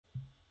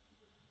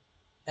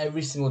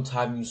Every single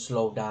time you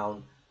slow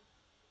down,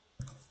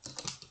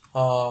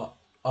 uh,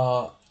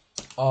 uh,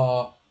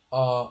 uh,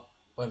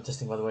 wait, I'm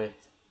testing by the way.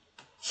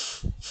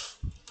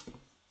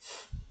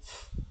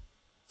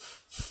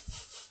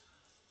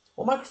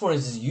 What microphone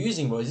is this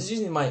using, bro? Is this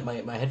using my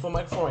headphone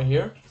microphone right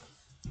here?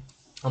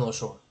 I'm not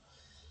sure.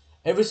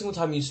 Every single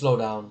time you slow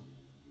down,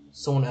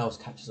 someone else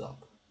catches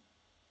up.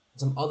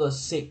 Some other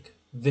sick,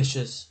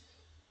 vicious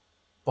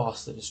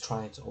bastard is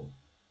trying to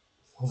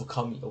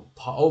overcome you,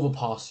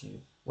 overpass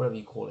you, whatever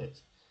you call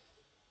it.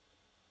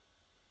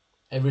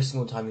 Every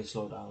single time you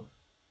slow down,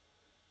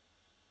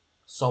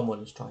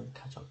 someone is trying to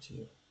catch up to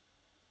you.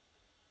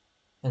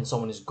 And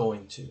someone is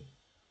going to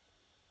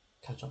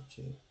catch up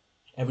to you.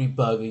 Every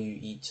burger you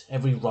eat,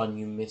 every run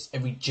you miss,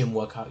 every gym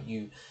workout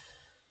you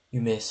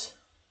miss,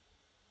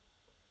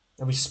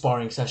 every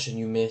sparring session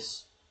you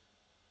miss.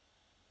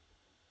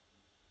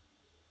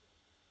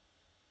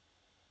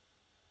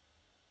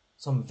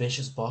 Some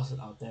vicious bastard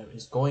out there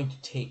is going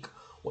to take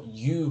what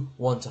you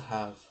want to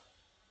have.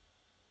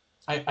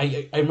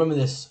 I remember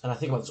this, and I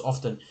think about this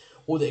often.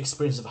 All the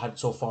experiences I've had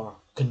so far,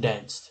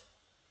 condensed.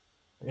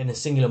 Like in a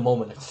singular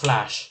moment, like a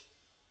flash.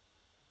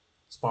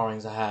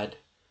 Sparrings I had,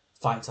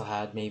 fights I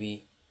had,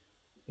 maybe.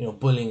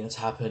 Bullying that's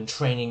happened,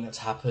 training that's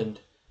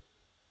happened,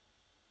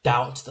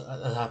 doubt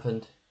that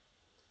happened.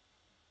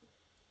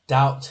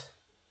 Doubt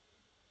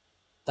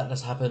that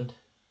has happened.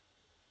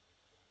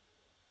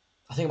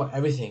 I think about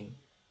everything.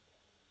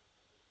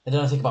 And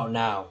then I think about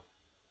now,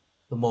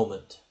 the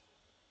moment.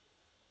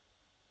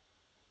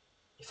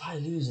 If I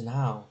lose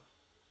now,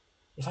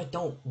 if I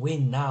don't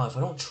win now, if I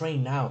don't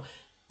train now,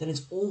 then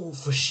it's all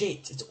for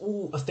shit. It's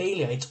all a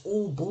failure. It's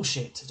all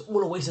bullshit. It's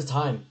all a waste of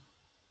time.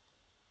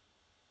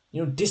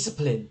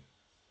 Discipline.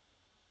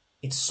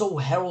 It's so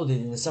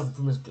heralded in the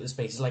self-improvement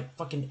space. It's like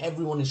fucking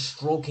everyone is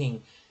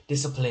stroking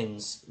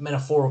disciplines,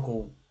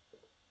 metaphorical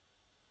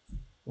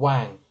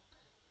wang.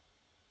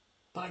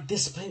 But like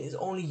discipline is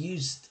only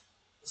used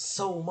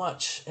so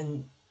much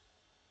and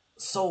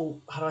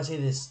so, how do I say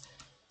this,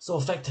 so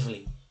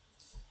effectively.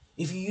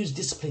 If you use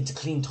discipline to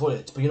clean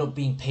toilets, but you're not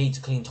being paid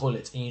to clean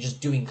toilets, and you're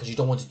just doing because you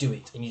don't want to do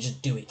it, and you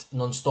just do it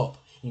non-stop,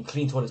 and you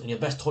clean toilets, and you're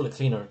the best toilet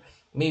cleaner,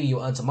 maybe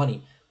you'll earn some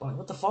money. But like,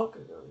 what the fuck?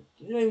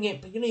 You're not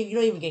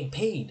even getting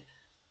paid,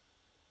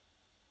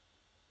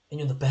 and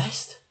you're the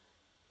best,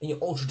 and you're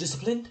ultra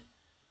disciplined.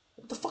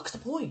 What the fuck's the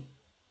point?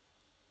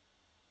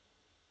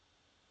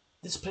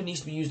 Discipline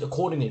needs to be used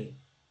accordingly,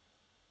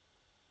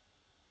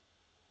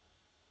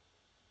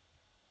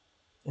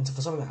 and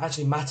for something that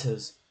actually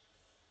matters.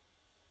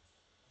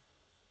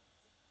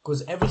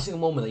 Because every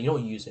single moment that you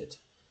don't use it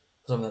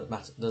for something that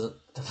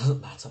doesn't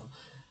matter,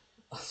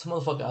 some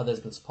motherfucker out there is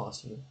gonna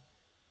surpass you.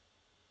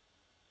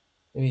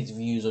 Maybe it's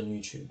views on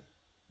YouTube,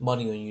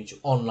 money on YouTube,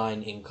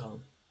 online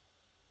income.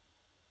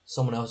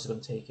 Someone else is gonna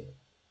take it.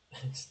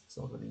 It's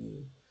not gonna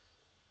be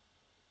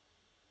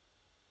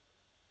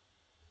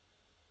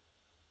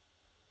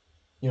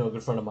you. A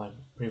good friend of mine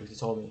previously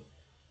told me,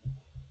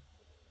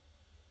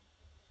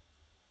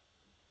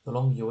 the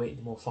longer you wait,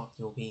 the more fucked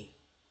you'll be.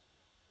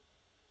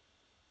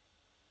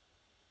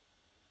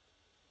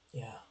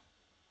 Yeah.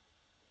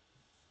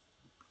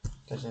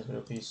 Catch you next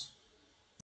video. Peace.